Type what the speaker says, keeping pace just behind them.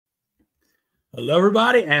Hello,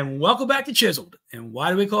 everybody, and welcome back to Chiseled. And why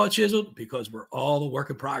do we call it Chiseled? Because we're all the work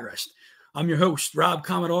in progress. I'm your host, Rob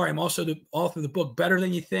Commodari. I'm also the author of the book Better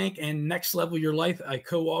Than You Think and Next Level Your Life. I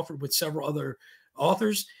co-authored with several other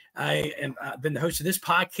authors. I've been the host of this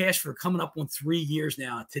podcast for coming up on 3 years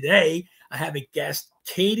now. Today, I have a guest,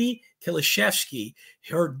 Katie Kiliszewski.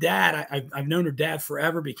 Her dad, I've known her dad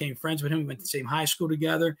forever, became friends with him. We went to the same high school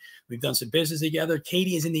together. We've done some business together.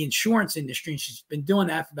 Katie is in the insurance industry, and she's been doing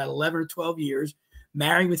that for about 11 or 12 years,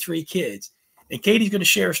 married with 3 kids. And Katie's going to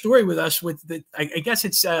share a story with us. I guess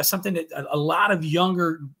it's something that a lot of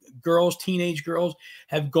younger girls, teenage girls,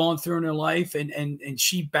 have gone through in their life, and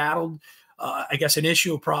she battled I guess an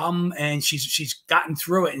issue, a problem, and she's gotten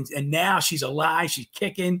through it, and now she's alive, she's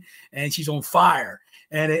kicking, and she's on fire.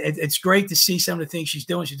 And it's great to see some of the things she's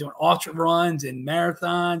doing. She's doing ultra runs and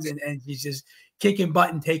marathons, and she's just kicking butt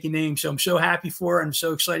and taking names. So I'm so happy for her. I'm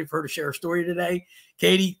so excited for her to share her story today.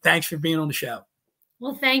 Katie, thanks for being on the show.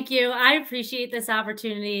 Well, thank you. I appreciate this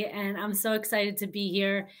opportunity, and I'm so excited to be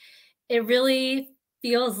here. It really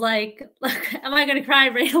feels like, am I going to cry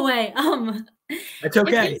right away? That's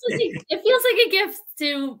okay. It feels like a gift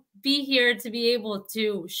to be here, to be able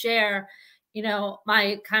to share,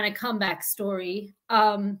 my kind of comeback story.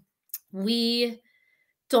 We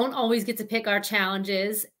don't always get to pick our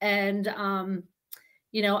challenges. And,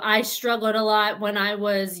 I struggled a lot when I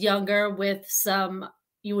was younger with some,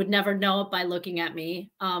 you would never know it by looking at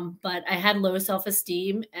me. But I had low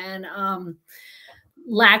self-esteem and,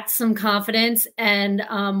 lacked some confidence. And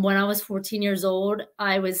when I was 14 years old,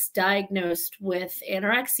 I was diagnosed with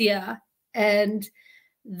anorexia. And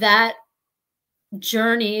that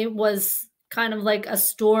journey was kind of like a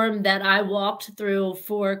storm that I walked through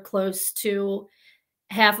for close to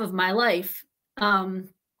half of my life. I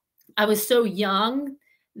was so young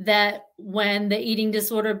that when the eating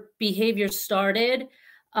disorder behavior started,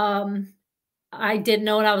 I didn't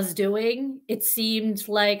know what I was doing. It seemed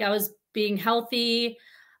like I was being healthy.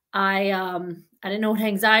 I didn't know what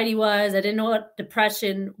anxiety was. I didn't know what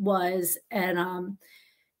depression was. And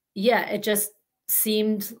yeah, it just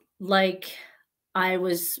seemed like I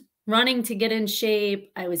was running to get in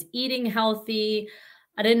shape. I was eating healthy.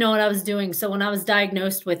 I didn't know what I was doing. So when I was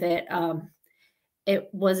diagnosed with it, it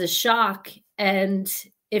was a shock. And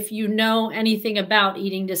if you know anything about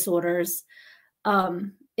eating disorders,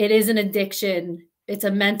 it is an addiction. It's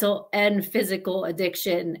a mental and physical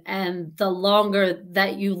addiction. And the longer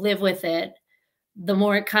that you live with it, the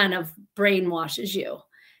more it kind of brainwashes you.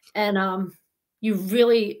 And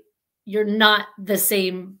you're not the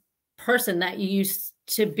same person that you used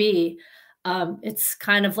to be. It's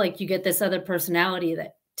kind of like you get this other personality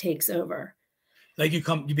that takes over. Like you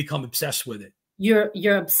become obsessed with it.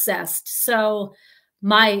 You're obsessed. So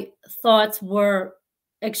my thoughts were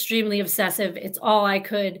extremely obsessive. It's all I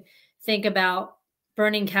could think about: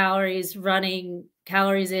 burning calories, running,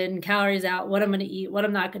 calories in, calories out, what I'm going to eat, what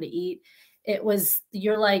I'm not going to eat. It was,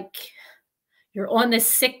 you're on this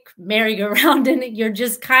sick merry-go-round and you're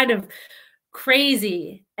just kind of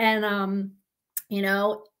crazy. And,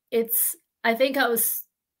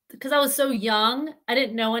 because I was so young, I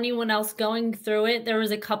didn't know anyone else going through it. There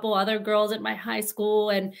was a couple other girls at my high school,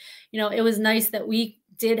 and, it was nice that we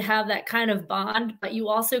did have that kind of bond, but you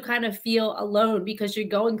also kind of feel alone because you're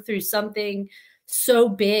going through something so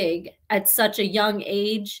big at such a young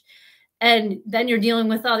age. And then you're dealing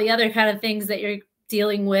with all the other kind of things that you're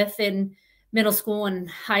dealing with in middle school and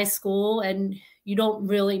high school. And you don't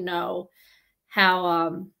really know how,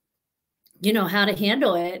 how to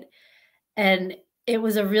handle it. And it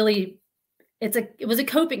was it was a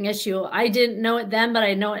coping issue. I didn't know it then, but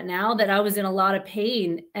I know it now, that I was in a lot of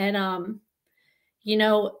pain. And,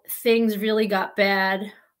 things really got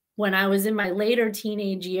bad when I was in my later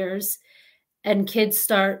teenage years, and kids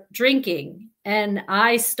start drinking. And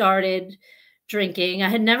I started drinking. I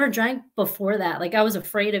had never drank before that. Like, I was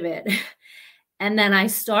afraid of it. And then I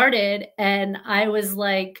started, and I was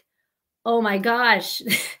like, oh my gosh,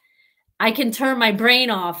 I can turn my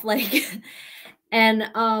brain off. And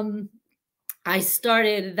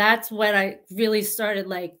that's when I really started,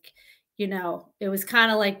 it was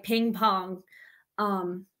kind of like ping pong,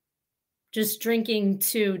 just drinking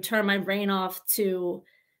to turn my brain off, to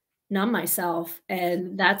numb myself.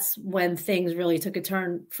 And that's when things really took a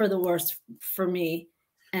turn for the worse for me.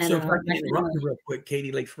 And so if I can interrupt you real quick,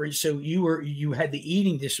 Katie, so you had the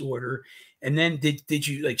eating disorder, and then did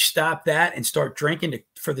you stop that and start drinking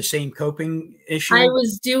for the same coping issue? I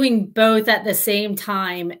was doing both at the same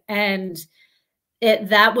time. And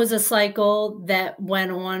that was a cycle that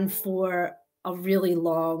went on for a really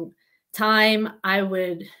long time. I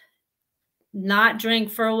would not drink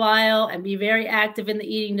for a while and be very active in the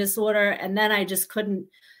eating disorder. And then I just couldn't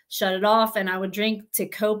shut it off. And I would drink to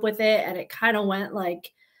cope with it. And it kind of went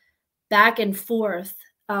like back and forth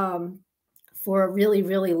for a really,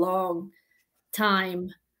 really long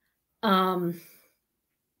time.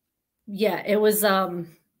 Yeah, it was,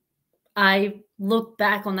 I look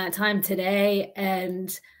back on that time today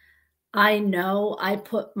and I know I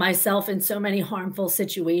put myself in so many harmful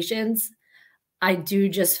situations. I do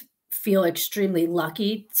just feel extremely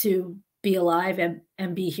lucky to be alive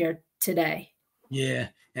and be here today. Yeah.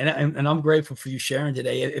 And I'm grateful for you sharing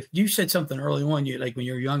today. If you said something early on, you like when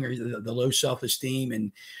you were younger, the low self-esteem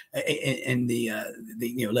and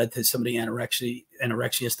the led to some of the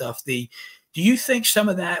anorexia stuff. Do you think some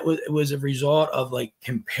of that was a result of like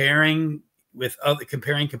competing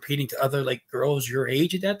to other like girls your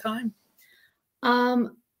age at that time?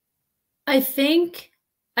 I think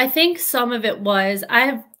some of it was. I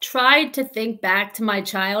have tried to think back to my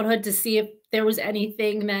childhood to see if there was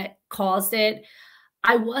anything that caused it.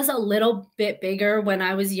 I was a little bit bigger when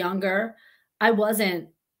I was younger. I wasn't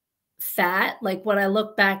fat. Like when I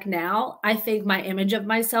look back now, I think my image of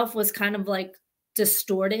myself was kind of like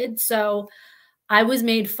distorted. So I was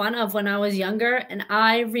made fun of when I was younger. And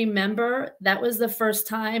I remember that was the first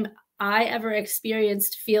time I ever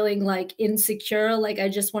experienced feeling like insecure, like I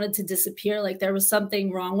just wanted to disappear, like there was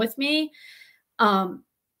something wrong with me. I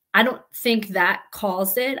don't think that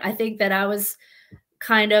caused it. I think that I was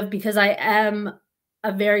kind of, because I am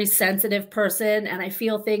a very sensitive person and I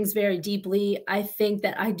feel things very deeply, I think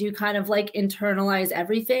that I do kind of like internalize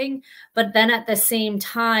everything. But then at the same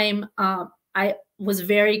time, I was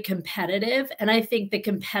very competitive. And I think the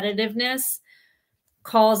competitiveness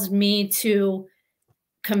caused me to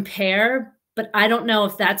compare, but I don't know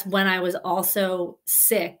if that's when I was also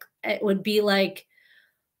sick. It would be like,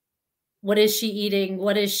 what is she eating?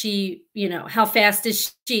 What is she, how fast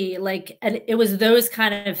is she? Like, and it was those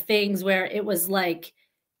kind of things where it was like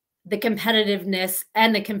the competitiveness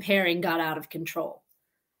and the comparing got out of control.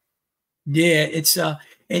 Yeah, it's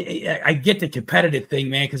I get the competitive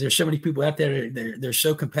thing, man, because there's so many people out there, they're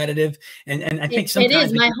so competitive. And I think It is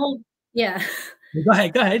sometimes my whole, yeah. Go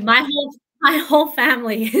ahead, go ahead. My whole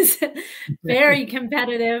family is very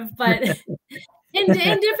competitive, but in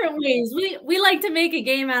different ways. We like to make a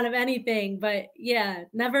game out of anything, but yeah,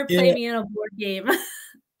 never play Yeah. me in a board game.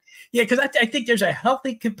 Yeah, because I think there's a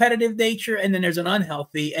healthy competitive nature, and then there's an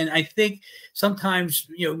unhealthy. And I think sometimes,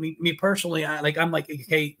 me personally, I'm like,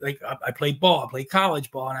 okay, like I played ball, I played college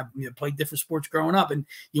ball, and I played different sports growing up. And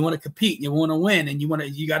you want to compete, and you want to win, and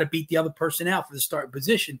you got to beat the other person out for the starting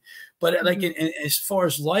position. But like, as far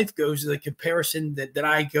as life goes, the comparison that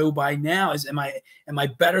I go by now is, am I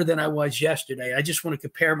better than I was yesterday? I just want to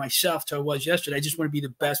compare myself to I was yesterday. I just want to be the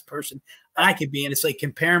best person I could be. And it's like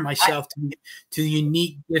comparing myself to the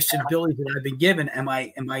unique gifts and abilities that I've been given. Am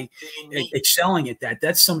I excelling at that?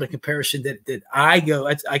 That's some of the comparison that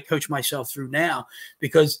I coach myself through now,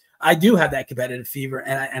 because I do have that competitive fever,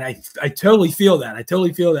 and I totally feel that. I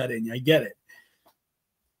totally feel that in you. I get it.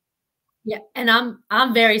 Yeah, and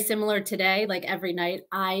I'm very similar today. Like every night,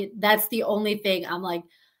 that's the only thing I'm like,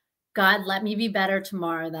 God, let me be better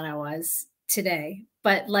tomorrow than I was today.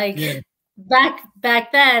 But like, Yeah.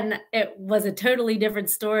 back then, it was a totally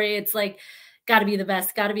different story. It's like, got to be the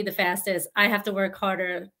best, got to be the fastest. I have to work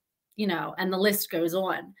harder, and the list goes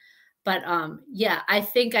on. But yeah, I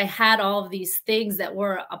think I had all of these things that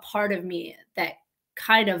were a part of me that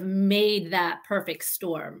kind of made that perfect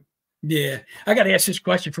storm. Yeah, I got to ask this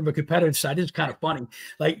question from a competitive side. This is kind of funny.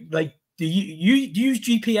 Like, do you use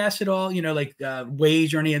GPS at all? Like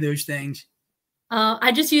Waze or any of those things?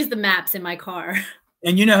 I just use the maps in my car.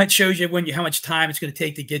 And it shows you how much time it's going to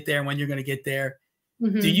take to get there and when you're going to get there.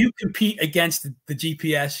 Do you compete against the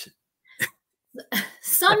GPS?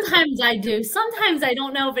 Sometimes I do. Sometimes I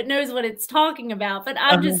don't know if it knows what it's talking about, but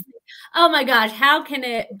I'm just, oh my gosh, how can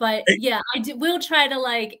it? But yeah, we'll try to,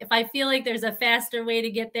 like, if I feel like there's a faster way to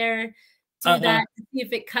get there, do that to see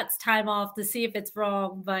if it cuts time off, to see if it's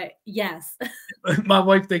wrong. But yes. My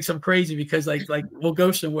wife thinks I'm crazy because like we'll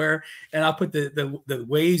go somewhere and I'll put the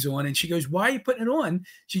Waze on, and she goes, "Why are you putting it on?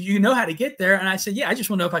 You know how to get there?" And I said, "Yeah, I just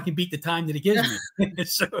want to know if I can beat the time that it gives me."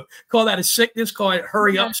 So call that a sickness, call it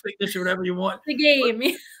hurry up sickness, or whatever you want. The game.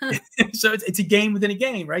 So it's a game within a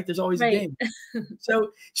game, right? There's always a game.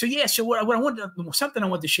 So yeah. So what I wanted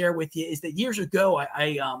to share with you is that years ago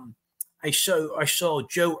I saw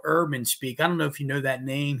Joe Urban speak. I don't know if you know that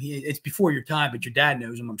name. It's before your time, but your dad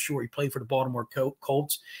knows him, I'm sure. He played for the Baltimore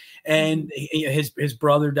Colts, and his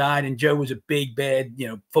brother died, and Joe was a big bad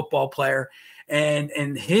football player,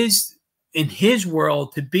 and his in his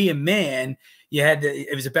world, to be a man, you had to,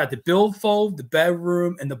 it was about the billfold, the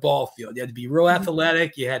bedroom, and the ball field. You had to be real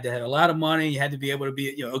athletic. You had to have a lot of money. You had to be able to be,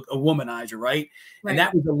 a womanizer, right? And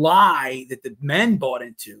that was the lie that the men bought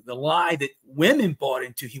into. The lie that women bought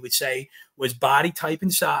into, he would say, was body type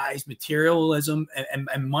and size, materialism,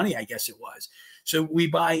 and money, I guess it was. So we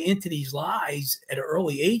buy into these lies at an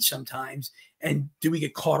early age sometimes, and do we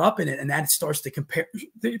get caught up in it? And that starts to compare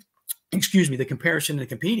the comparison and the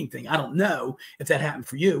competing thing. I don't know if that happened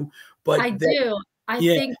for you, but I do. I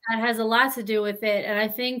think that has a lot to do with it. And I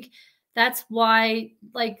think that's why,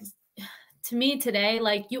 like, to me today,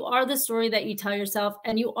 like, you are the story that you tell yourself,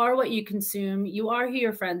 and you are what you consume. You are who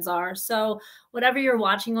your friends are. So whatever you're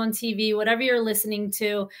watching on TV, whatever you're listening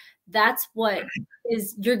to, that's what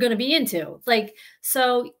you're going to be into. Like,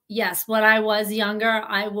 so yes, when I was younger,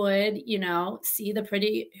 I would, see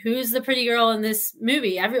who's the pretty girl in this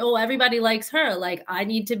movie? Everybody likes her. Like, I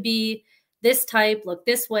need to be this type, look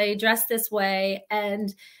this way, dress this way.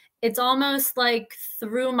 And it's almost like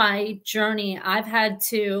through my journey, I've had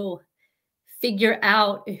to figure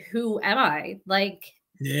out, who am I? Like,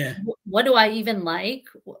 what do I even like?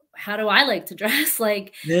 How do I like to dress?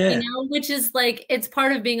 Like, which is like, it's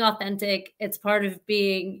part of being authentic. It's part of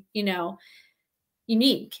being,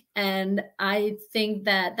 unique. And I think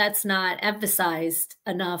that that's not emphasized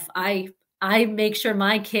enough. I make sure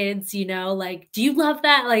my kids, like, do you love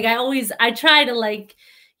that? Like, I try to, like,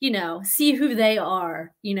 see who they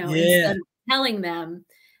are, instead of telling them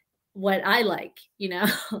what I like,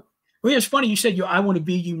 Well, it's funny you said I want to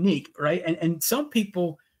be unique, right? And some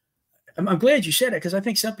people, I'm glad you said it, because I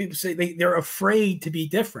think some people say they're afraid to be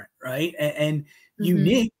different, right? And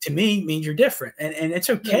unique to me means you're different, and it's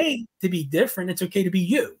okay to be different. It's okay to be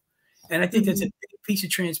you, and I think that's a big piece of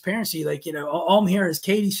transparency. Like, all I'm hearing is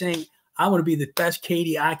Katie saying, "I want to be the best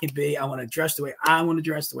Katie I can be. I want to dress the way I want to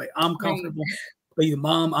dress, the way I'm comfortable. Be the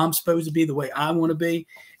mom I'm supposed to be, the way I want to be,"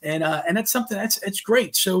 and that's something that's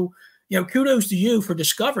great. So, kudos to you for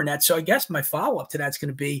discovering that. So I guess my follow-up to that's going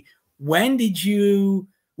to be, when did you,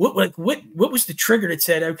 what was the trigger that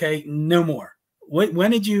said, okay, no more?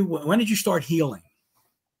 When did you start healing?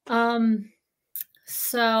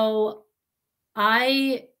 So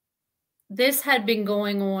this had been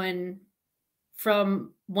going on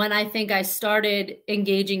from when I think I started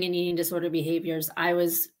engaging in eating disorder behaviors. I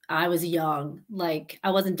was young. Like,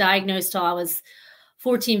 I wasn't diagnosed till I was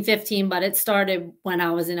 14, 15, but it started when I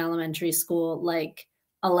was in elementary school, like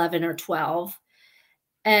 11 or 12.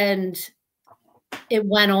 And it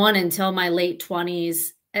went on until my late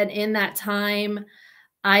 20s. And in that time,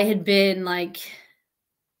 I had been like,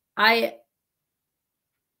 I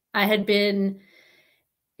had been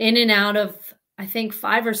in and out of, I think,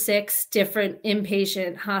 5 or 6 different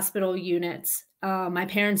inpatient hospital units. My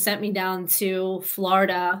parents sent me down to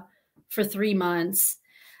Florida for 3 months.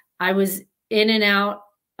 I was in and out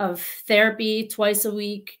of therapy twice a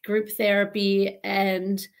week, group therapy.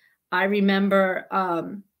 And I remember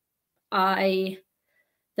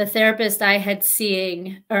the therapist I had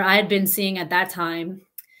been seeing at that time,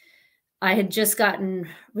 I had just gotten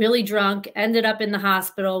really drunk, ended up in the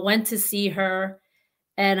hospital, went to see her.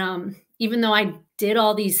 And even though I did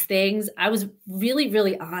all these things, I was really,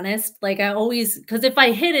 really honest. Like, because if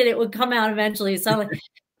I hid it, it would come out eventually. So I'm like,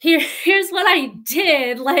 here's what I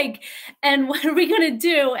did, like, and what are we going to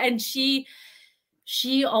do? And she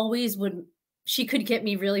always she could get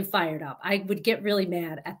me really fired up. I would get really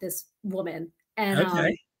mad at this woman.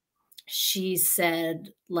 And she said,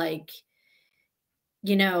 like,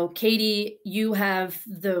 Katie, you have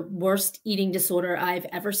the worst eating disorder I've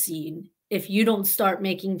ever seen. If you don't start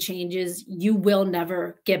making changes, you will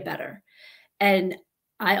never get better. And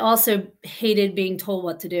I also hated being told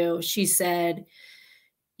what to do. She said,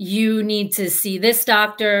 you need to see this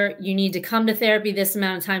doctor. You need to come to therapy this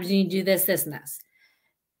amount of times. You need to do this, this, and this.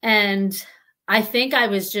 And I think I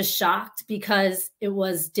was just shocked, because it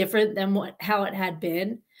was different than how it had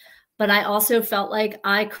been. But I also felt like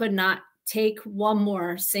I could not take one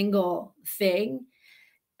more single thing.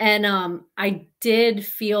 And I did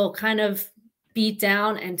feel kind of beat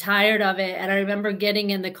down and tired of it. And I remember getting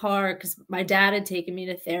in the car, because my dad had taken me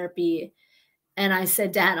to therapy. And I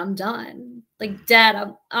said, Dad, I'm done. Like,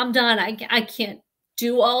 Dad, I'm done. I can't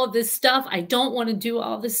do all of this stuff. I don't want to do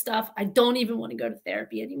all this stuff. I don't even want to go to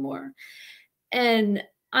therapy anymore. And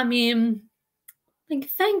I mean, like,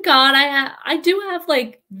 thank God I do have,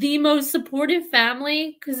 like, the most supportive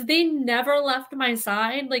family, because they never left my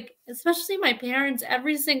side, like, especially my parents,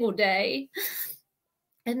 every single day.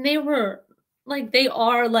 And they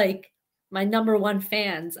are like my #1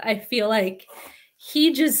 fans. I feel like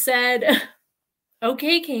he just said,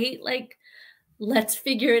 okay, Kate, like, let's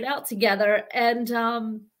figure it out together. And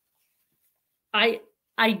I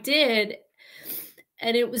did.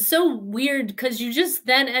 And it was so weird because you just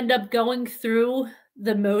then end up going through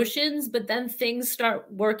the motions, but then things start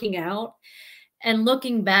working out. And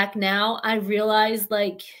looking back now, I realized,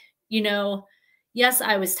 like, you know, yes,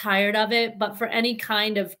 I was tired of it, but for any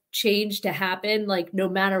kind of change to happen, like no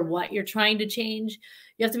matter what you're trying to change,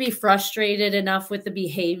 you have to be frustrated enough with the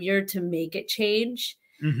behavior to make it change.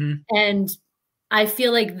 Mm-hmm. And I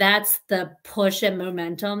feel like that's the push and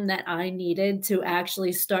momentum that I needed to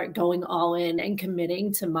actually start going all in and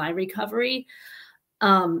committing to my recovery.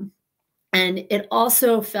 Um, and it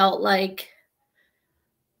also felt like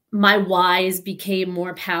my whys became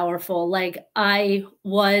more powerful. Like I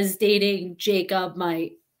was dating Jacob,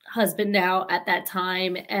 my husband now at that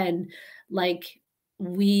time, and like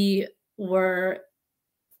we were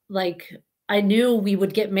like I knew we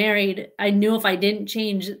would get married. I knew if I didn't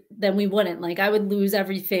change, then we wouldn't. Like I would lose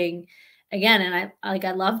everything again. And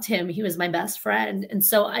I loved him. He was my best friend. And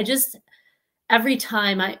so I just every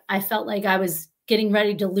time I felt like I was getting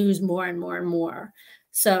ready to lose more and more and more.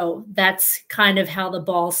 So that's kind of how the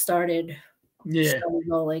ball started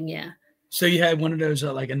rolling. Yeah. So you had one of those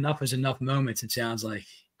like enough is enough moments, it sounds like.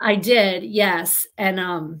 I did, yes.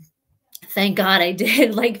 And thank God I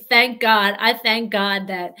did. Like thank God. I thank God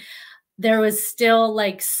that there was still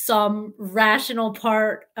like some rational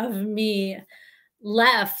part of me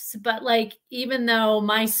left. But like even though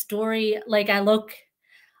my story, like I look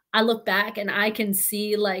back and I can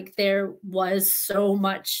see like there was so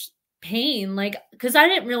much pain, like because I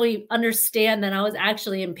didn't really understand that I was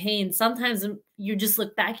actually in pain. Sometimes you just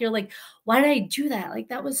look back, you're like, why did I do that? Like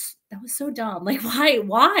that was so dumb. Like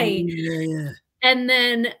why? Yeah. And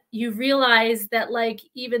then you realize that like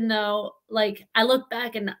even though like I look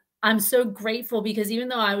back and I'm so grateful because even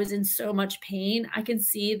though I was in so much pain, I can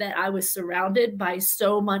see that I was surrounded by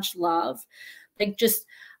so much love. Like just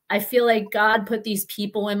I feel like God put these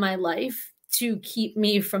people in my life to keep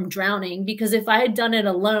me from drowning, because if I had done it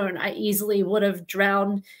alone, I easily would have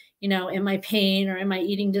drowned, you know, in my pain or in my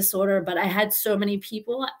eating disorder. But I had so many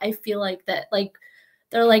people, I feel like that, like,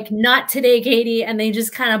 they're like, not today, Katie. And they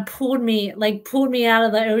just kind of pulled me out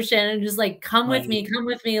of the ocean and just like, come with me, come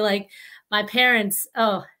with me. Like my parents,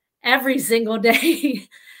 oh, every single day.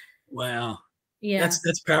 Wow. Yeah.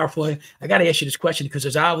 That's powerful. I got to ask you this question because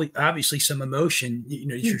there's obviously some emotion, you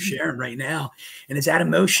know, that you're Mhm. sharing right now. And is that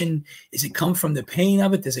emotion, does it come from the pain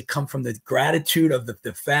of it? Does it come from the gratitude of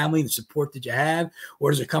the family, the support that you have? Or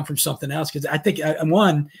does it come from something else? Because I think, I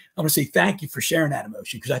want to say thank you for sharing that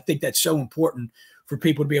emotion, because I think that's so important for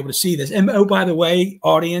people to be able to see this. And oh, by the way,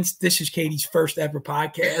 audience, this is Katie's first ever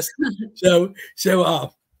podcast. So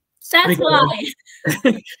That's why.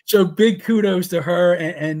 So big kudos to her,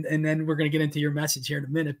 and then we're going to get into your message here in a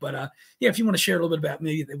minute. But yeah, if you want to share a little bit about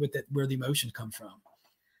maybe where the emotions come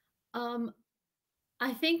from.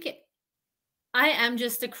 I think I am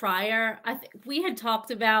just a crier. I think we had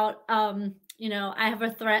talked about, you know, I have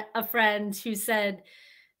a friend who said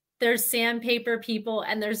there's sandpaper people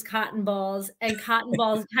and there's cotton balls, and cotton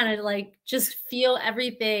balls kind of like just feel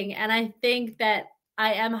everything. And I think that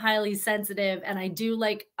I am highly sensitive and I do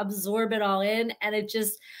like absorb it all in, and it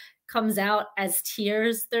just comes out as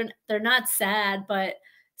tears. They're not sad, but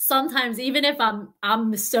sometimes even if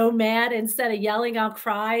I'm so mad, instead of yelling, I'll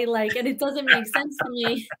cry, like, and it doesn't make sense to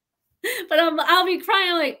me. But I'll be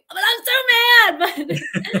crying like, but I'm so mad.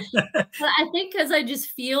 But I think because I just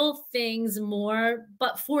feel things more.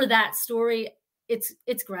 But for that story, it's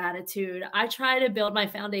gratitude. I try to build my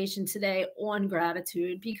foundation today on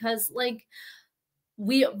gratitude, because like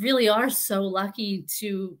we really are so lucky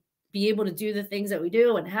to be able to do the things that we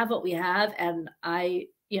do and have what we have. And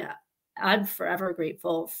I'm forever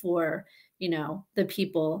grateful for, you know, the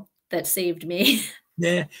people that saved me.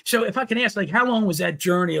 Yeah. So if I can ask, like, how long was that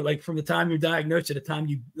journey, like from the time you're diagnosed to the time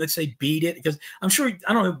you, let's say, beat it? Because I'm sure,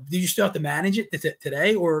 I don't know, do you still have to manage it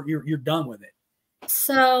today, or you're done with it?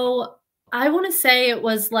 So I want to say it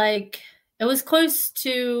was close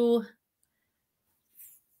to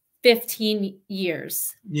 15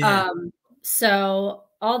 years. Yeah. So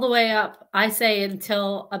all the way up, I say,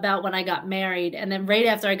 until about when I got married. And then right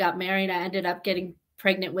after I got married, I ended up getting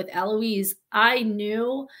pregnant with Eloise. I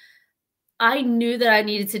knew that I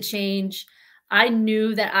needed to change. I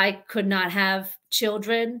knew that I could not have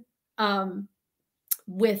children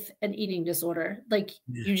with an eating disorder. Like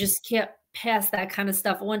Yeah. you just can't pass that kind of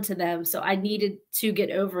stuff on to them. So I needed to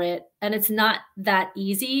get over it. And it's not that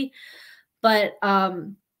easy, but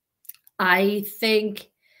I think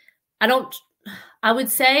I would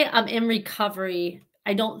say I'm in recovery.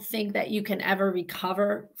 I don't think that you can ever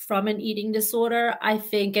recover from an eating disorder. I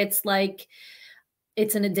think it's like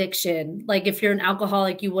it's an addiction. Like if you're an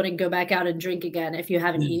alcoholic, you wouldn't go back out and drink again. If you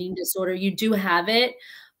have an Mm. eating disorder, you do have it,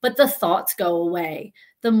 but the thoughts go away.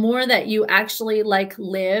 The more that you actually like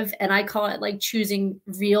live, and I call it like choosing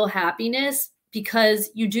real happiness, because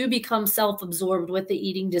you do become self-absorbed with the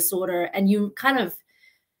eating disorder, and you kind of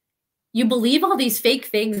you believe all these fake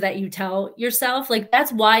things that you tell yourself. Like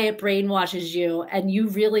that's why it brainwashes you. And you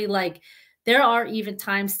really like, there are even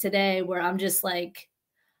times today where I'm just like,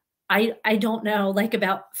 I don't know, like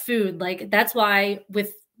about food. Like that's why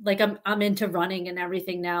with like I'm into running and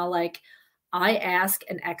everything now. Like I ask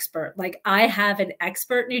an expert. Like I have an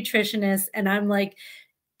expert nutritionist and I'm like,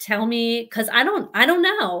 tell me, because I don't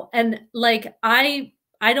know. And like I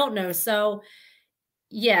don't know. So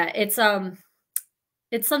yeah, it's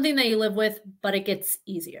something that you live with, but it gets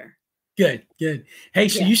easier. Good, good. Hey,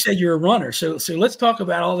 so Yeah, you said you're a runner. So let's talk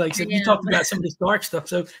about all like I so you am. talked about some of this dark stuff.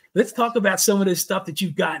 So let's talk about some of this stuff that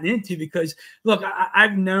you've gotten into because look,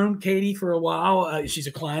 I've known Katie for a while. She's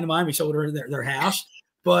a client of mine. We sold her their house,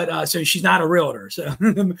 but so she's not a realtor. So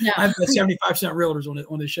No. I'm 75% realtors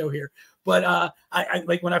on the show here. But I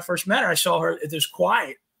like when I first met her, I saw her this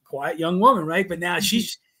quiet young woman, right? But now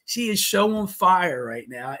Mhm. she is so on fire right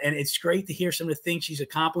now, and it's great to hear some of the things she's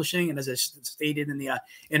accomplishing. And as I stated in the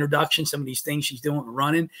introduction, some of these things she's doing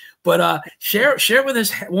running. But share with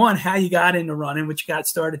us one how you got into running, what you got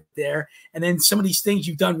started there, and then some of these things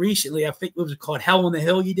you've done recently. I think it was called Hell on the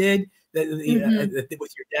Hill. You did Mhm.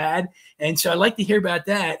 with your dad, and so I'd like to hear about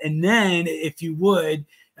that. And then, if you would,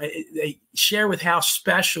 share with how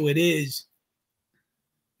special it is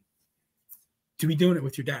to be doing it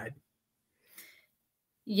with your dad.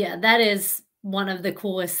 Yeah, that is one of the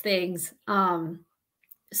coolest things.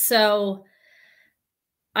 So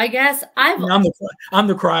I guess I've And I'm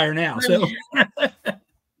the crier now, so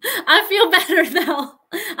I feel better though.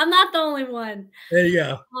 I'm not the only one. there you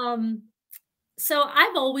go. Um, so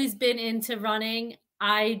I've always been into running.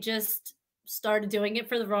 I just started doing it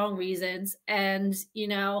for the wrong reasons. And,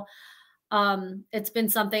 it's been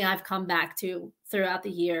something I've come back to throughout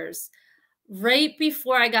the years. Right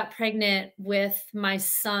before I got pregnant with my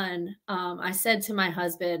son, I said to my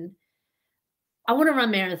husband, I want to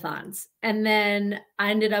run marathons. And then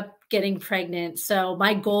I ended up getting pregnant. So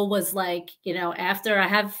my goal was like, after I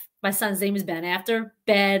have my son's name is Ben, after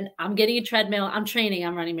Ben, I'm getting a treadmill, I'm training,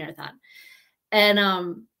 I'm running marathon.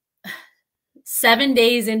 And 7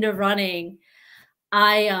 days into running,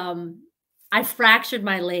 I fractured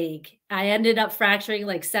my leg. I ended up fracturing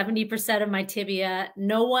like 70% of my tibia.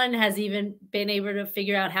 No one has even been able to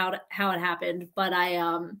figure out how it happened, but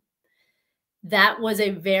that was a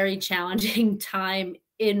very challenging time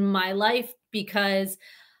in my life because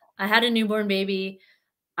I had a newborn baby.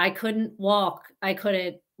 I couldn't walk. I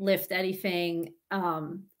couldn't lift anything.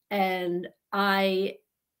 And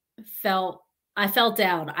felt I felt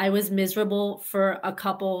down. I was miserable for a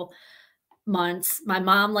couple months. My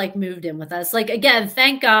mom like moved in with us. Like again,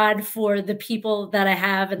 thank God for the people that I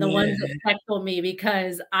have and the ones that Yeah. checked on me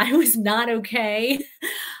because I was not okay.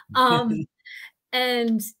 Um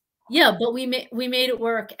and yeah, but we made it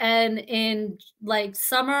work. And in like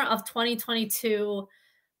summer of 2022,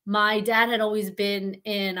 my dad had always been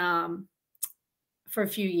in for a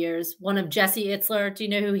few years, one of Jesse Itzler. Do you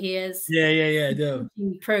know who he is? Yeah, I do.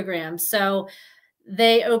 Program. So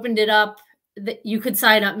they opened it up that you could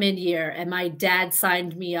sign up mid-year and my dad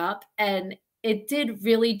signed me up and it did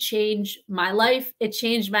really change my life. It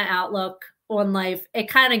changed my outlook on life. It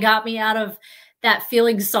kind of got me out of that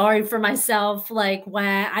feeling sorry for myself, like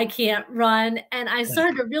when I can't run. And I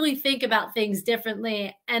started to really think about things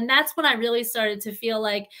differently. And that's when I really started to feel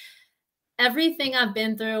like everything I've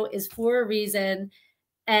been through is for a reason.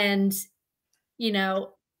 And, you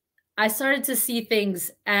know, I started to see things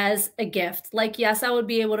as a gift. Like, yes, I would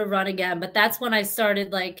be able to run again, but that's when I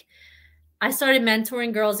started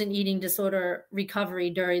mentoring girls in eating disorder recovery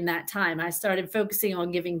during that time. I started focusing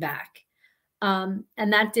on giving back. And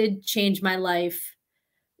that did change my life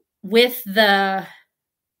with the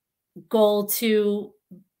goal to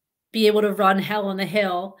be able to run Hell on the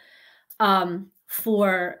Hill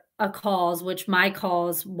for a cause, which my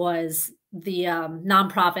cause was the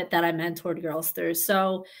nonprofit that I mentored girls through.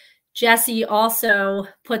 So Jesse also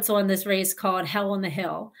puts on this race called Hell on the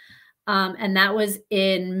Hill. And that was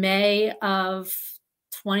in May of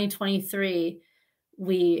 2023.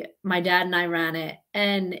 My dad and I ran it.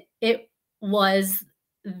 And it was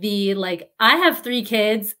I have 3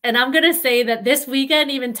 kids, and I'm gonna say that this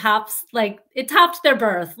weekend even tops it topped their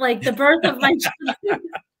birth, like the birth of my children.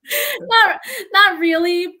 Not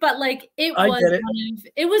really, but I get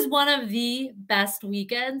it. it was one of the best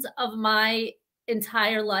weekends of my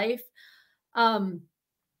entire life. Um,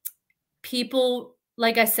 people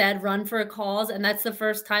like I said, run for a cause. And that's the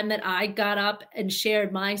first time that I got up and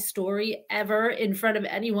shared my story ever in front of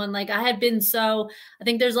anyone. Like I think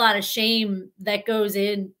there's a lot of shame that goes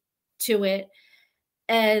into it.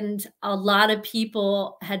 And a lot of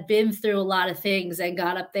people had been through a lot of things and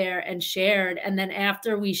got up there and shared. And then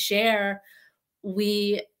after we share,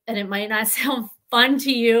 and it might not sound fun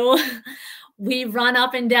to you, we run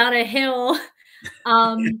up and down a hill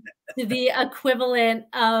to the equivalent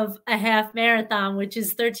of a half marathon, which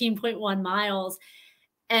is 13.1 miles.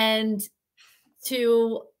 And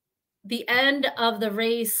to the end of the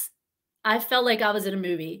race, I felt like I was in a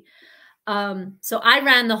movie. So I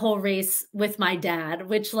ran the whole race with my dad,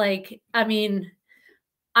 which I mean,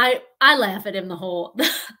 I laugh at him the whole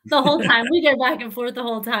the whole time. We go back and forth the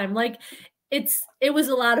whole time. It was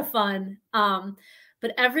a lot of fun.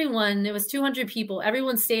 But it was 200 people.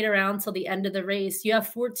 Everyone stayed around till the end of the race. You have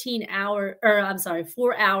 4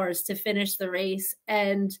 hours to finish the race.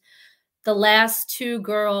 And the last 2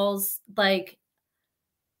 girls,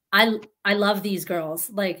 I love these girls.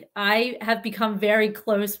 Like I have become very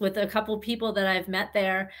close with a couple people that I've met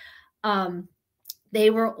there. They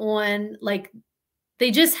were on they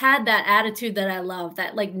just had that attitude that I love,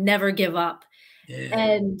 that never give up. Yeah.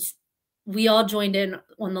 And we all joined in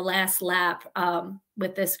on the last lap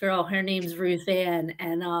with this girl. Her name's Ruth Ann.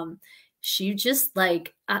 And she just I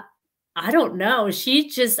don't know.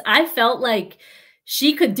 I felt like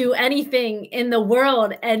she could do anything in the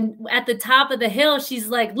world. And at the top of the hill, she's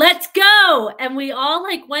like, let's go. And we all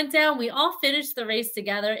went down. We all finished the race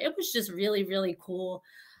together. It was just really, really cool.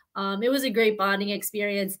 It was a great bonding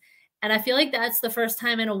experience. And I feel like that's the first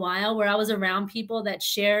time in a while where I was around people that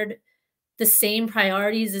shared the same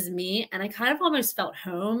priorities as me. And I kind of almost felt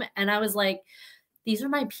home. And I was like, these are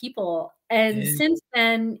my people. And since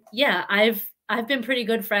then, yeah, I've been pretty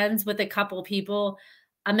good friends with a couple people.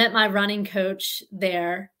 I met my running coach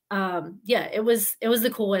there. Yeah, it was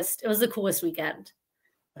the coolest. It was the coolest weekend.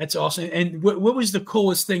 That's awesome. And what was the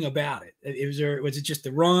coolest thing about it? Was it just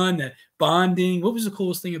the run, the bonding? What was the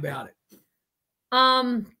coolest thing about it?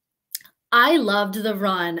 I loved the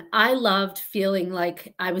run. I loved feeling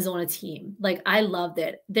like I was on a team. I loved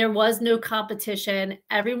it. There was no competition.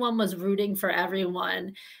 Everyone was rooting for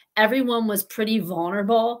everyone. Everyone was pretty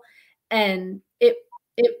vulnerable. And it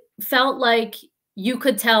felt like you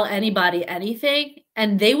could tell anybody anything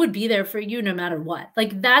and they would be there for you no matter what.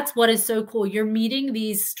 That's what is so cool. You're meeting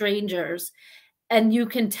these strangers and you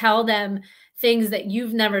can tell them things that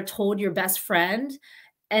you've never told your best friend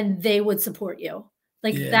and they would support you.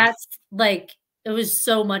 Yeah. It was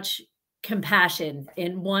so much compassion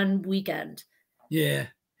in one weekend. Yeah.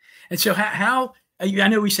 And so how I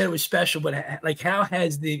know we said it was special, but how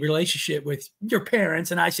has the relationship with your parents,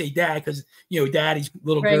 and I say dad because daddy's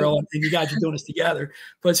little girl and you guys are doing this together,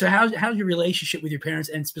 but so how's your relationship with your parents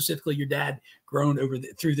and specifically your dad grown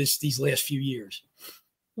through these last few years?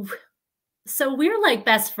 So we're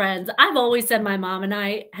best friends. I've always said my mom and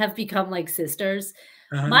I have become sisters.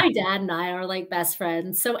 My dad and I are best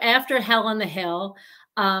friends. So after Hell on the Hill,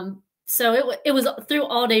 so it was through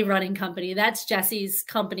All Day Running Company. That's Jesse's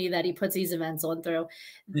company that he puts these events on through.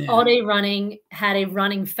 Yeah. All Day Running had a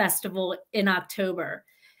running festival in October.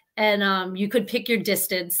 And you could pick your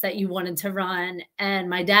distance that you wanted to run. And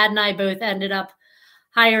my dad and I both ended up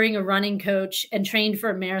hiring a running coach and trained for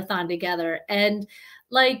a marathon together. And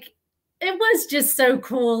it was just so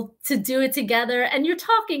cool to do it together. And you're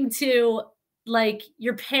talking to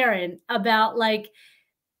your parent about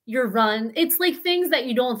your run. It's things that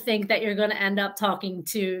you don't think that you're going to end up talking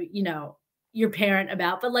to, your parent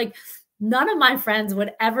about, but none of my friends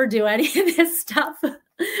would ever do any of this stuff with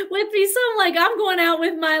me. So I'm going out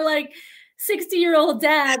with my 60-year-old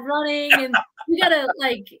dad running and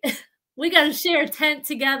we gotta share a tent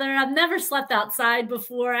together. I've never slept outside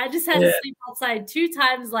before. I just had to sleep outside 2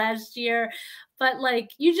 times last year. But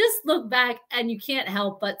you just look back and you can't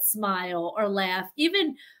help but smile or laugh.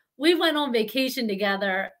 Even we went on vacation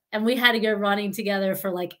together and we had to go running together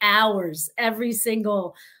for hours every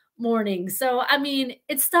single morning. So, I mean,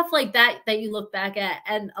 it's stuff like that you look back at.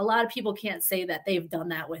 And a lot of people can't say that they've done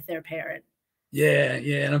that with their parent. Yeah.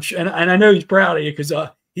 Yeah. And I'm sure, and I know he's proud of you because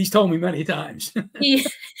he's told me many times.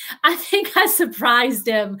 I think I surprised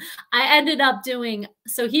him. I ended up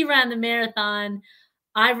so he ran the marathon.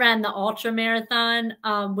 I ran the ultra marathon,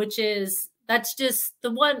 that's just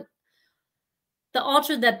the one. The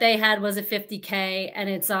ultra that they had was a 50K and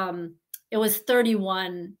it was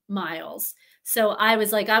 31 miles. So I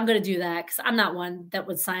was like, I'm going to do that because I'm not one that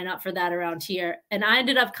would sign up for that around here. And I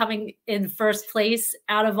ended up coming in first place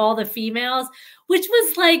out of all the females, which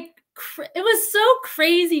was it was so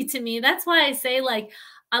crazy to me. That's why I say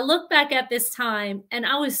I look back at this time and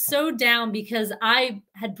I was so down because I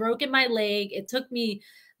had broken my leg. It took me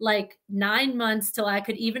like 9 months till I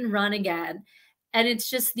could even run again. And it's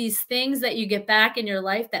just these things that you get back in your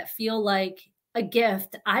life that feel like a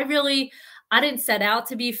gift. I didn't set out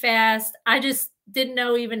to be fast. I just didn't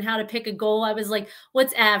know even how to pick a goal. I was like,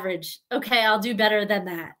 what's average? Okay, I'll do better than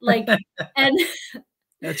that. Like, and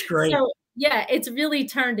That's great. so yeah, it's really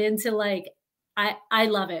turned into like, I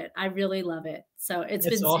love it. I really love it. So it's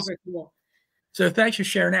That's been awesome. super cool. So thanks for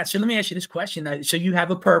sharing that. So let me ask you this question. So you have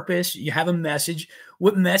a purpose, you have a message.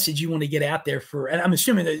 What message you want to get out there for? And I'm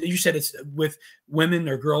assuming that you said it's with women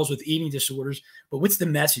or girls with eating disorders, but what's the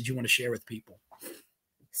message you want to share with people?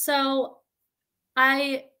 So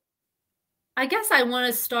I guess I want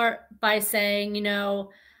to start by saying, you know,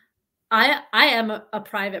 I am a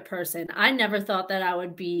private person. I never thought that I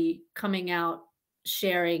would be coming out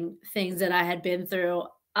sharing things that I had been through.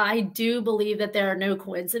 I do believe that there are no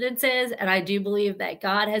coincidences, and I do believe that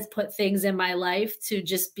God has put things in my life to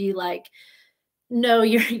just be like, no,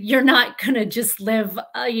 you're not gonna just live.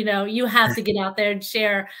 You know, you have to get out there and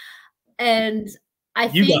share. And I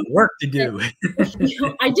You got think work to that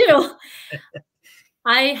do. I do.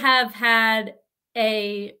 I have had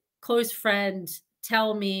a close friend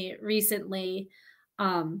tell me recently,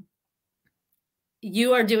 um,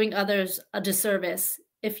 you are doing others a disservice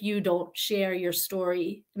if you don't share your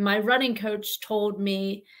story. My running coach told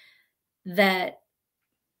me that,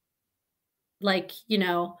 like, you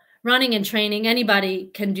know, running and training,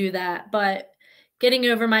 anybody can do that. But getting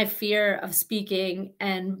over my fear of speaking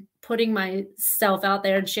and putting myself out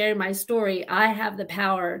there and sharing my story, I have the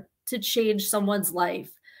power to change someone's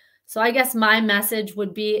life. So I guess my message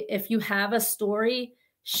would be, if you have a story,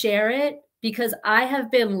 share it, because I have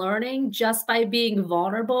been learning just by being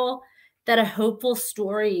vulnerable that a hopeful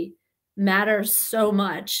story matters so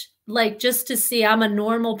much. Like, just to see I'm a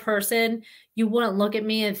normal person, you wouldn't look at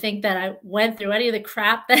me and think that I went through any of the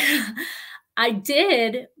crap that I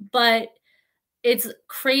did, but it's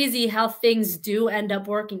crazy how things do end up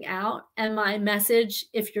working out. And my message,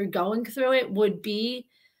 if you're going through it, would be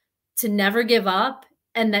to never give up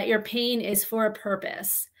and that your pain is for a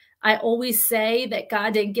purpose. I always say that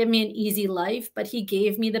God didn't give me an easy life, but he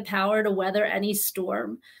gave me the power to weather any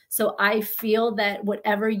storm. So I feel that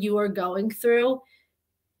whatever you are going through,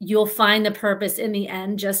 you'll find the purpose in the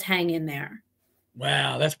end. Just hang in there.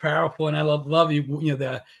 Wow, that's powerful. And I love you, you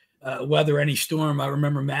know, the weather any storm. I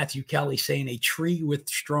remember Matthew Kelly saying a tree with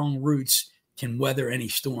strong roots can weather any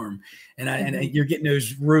storm. And you're getting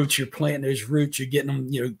those roots, you're planting those roots, you're getting them,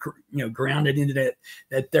 you know, grounded into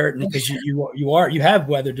that dirt, because you have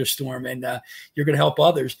weathered the storm, and you're going to help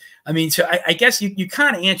others. I mean, so I guess you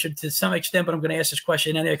kind of answered to some extent, but I'm going to ask this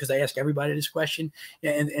question anyway, because I ask everybody this question,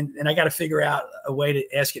 and I got to figure out a way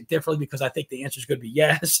to ask it differently, because I think the answer is going to be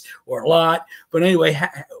yes or a lot. But anyway,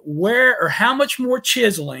 where or how much more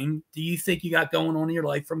chiseling do you think you got going on in your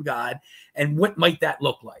life from God, and what might that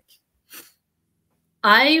look like?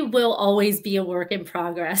 I will always be a work in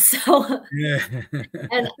progress. So, Yeah.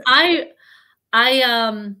 and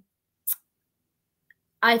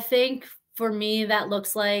I think for me that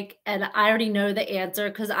looks like, and I already know the answer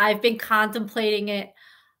because I've been contemplating it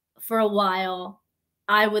for a while.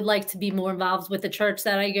 I would like to be more involved with the church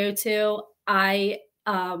that I go to. I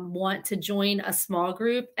want to join a small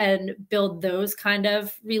group and build those kind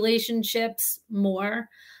of relationships more.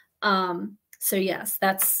 So yes,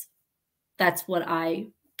 that's what I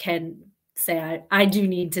can say I do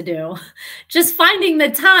need to do. Just finding the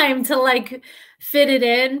time to like fit it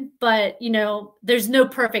in. But, you know, there's no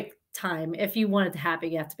perfect time. If you want it to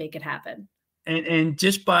happen, you have to make it happen. And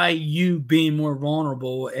just by you being more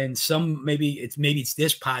vulnerable, and maybe it's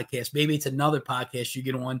this podcast, maybe it's another podcast you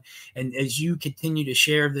get on, and as you continue to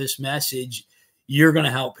share this message, you're going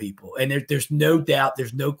to help people. And there's no doubt,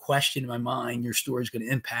 there's no question in my mind, your story is going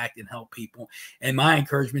to impact and help people. And my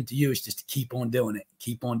encouragement to you is just to keep on doing it,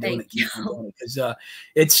 keep on doing it, keep on doing it. Because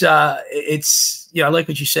it's, you know, I like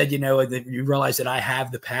what you said, you know, that you realize that I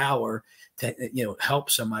have the power to, you know, help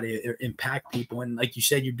somebody or impact people. And like you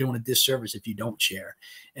said, you're doing a disservice if you don't share.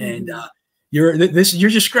 And you're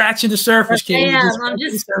just scratching the surface, Katie. I'm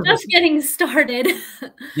just getting started.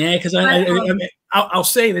 Yeah, because I'll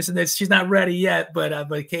say this, and that she's not ready yet, but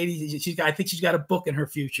Katie, I think she's got a book in her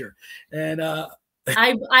future, and I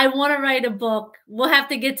want to write a book. We'll have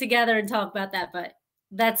to get together and talk about that, but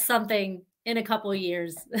that's something in a couple of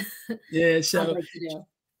years. Yeah, so I'd like to do.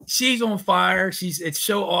 She's on fire. It's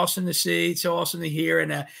so awesome to see. It's so awesome to hear.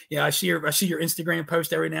 And yeah, I see your Instagram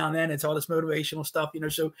post every now and then. It's all this motivational stuff, you know.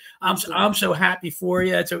 So I'm so happy for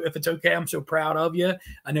you. So if it's okay, I'm so proud of you.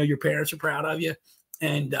 I know your parents are proud of you.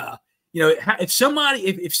 And You know, if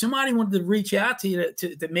somebody wanted to reach out to you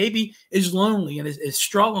that maybe is lonely and is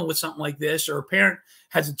struggling with something like this, or a parent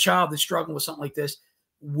has a child that's struggling with something like this,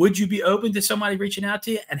 would you be open to somebody reaching out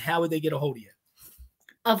to you, and how would they get a hold of you?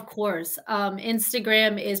 Of course.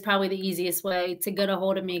 Instagram is probably the easiest way to get a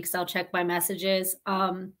hold of me because I'll check my messages.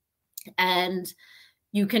 And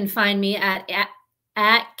you can find me at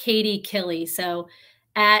Katie Kili. So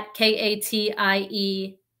at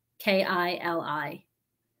KATIEKILI.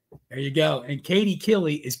 There you go. And Katie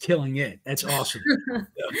Kili is killing it. That's awesome.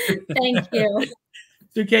 Thank you.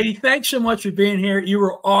 So, Katie, thanks so much for being here. You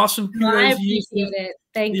were awesome. Well, I appreciate it.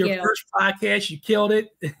 Thank you. Your first podcast, you killed it.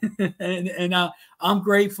 and I'm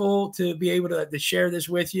grateful to be able to share this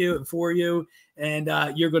with you and for you. And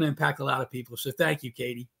you're going to impact a lot of people. So thank you,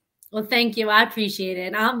 Katie. Well, thank you. I appreciate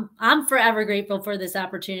it. And I'm forever grateful for this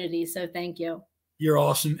opportunity. So thank you. You're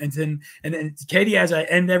awesome. And then Katie, as I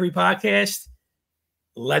end every podcast,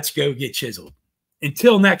 let's go get chiseled.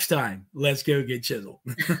 Until next time, let's go get chiseled.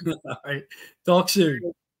 All right. Talk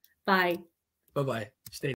soon. Bye. Bye-bye.